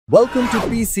Welcome to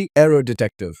PC Error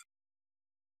Detective.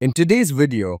 In today's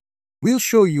video, we'll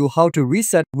show you how to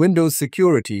reset Windows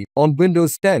security on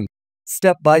Windows 10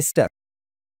 step by step.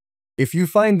 If you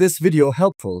find this video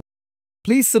helpful,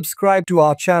 please subscribe to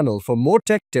our channel for more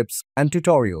tech tips and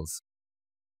tutorials.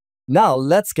 Now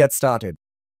let's get started.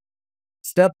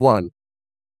 Step 1.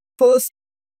 First,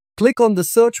 click on the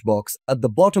search box at the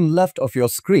bottom left of your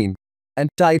screen and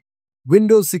type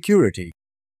Windows Security.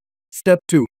 Step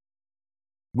 2.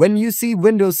 When you see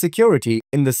Windows Security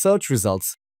in the search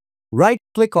results,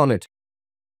 right-click on it.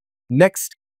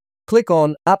 Next, click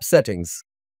on App Settings.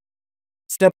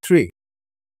 Step 3.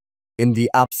 In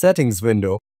the App Settings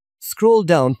window, scroll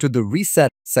down to the Reset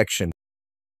section.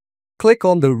 Click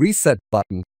on the Reset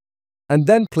button and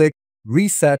then click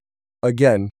Reset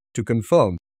again to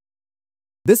confirm.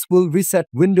 This will reset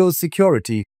Windows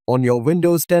Security on your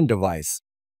Windows 10 device.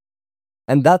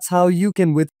 And that's how you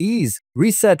can with ease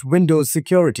reset Windows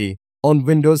security on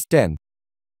Windows 10.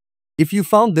 If you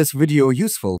found this video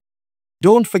useful,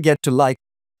 don't forget to like,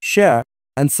 share,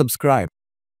 and subscribe.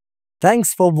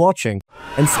 Thanks for watching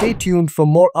and stay tuned for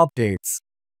more updates.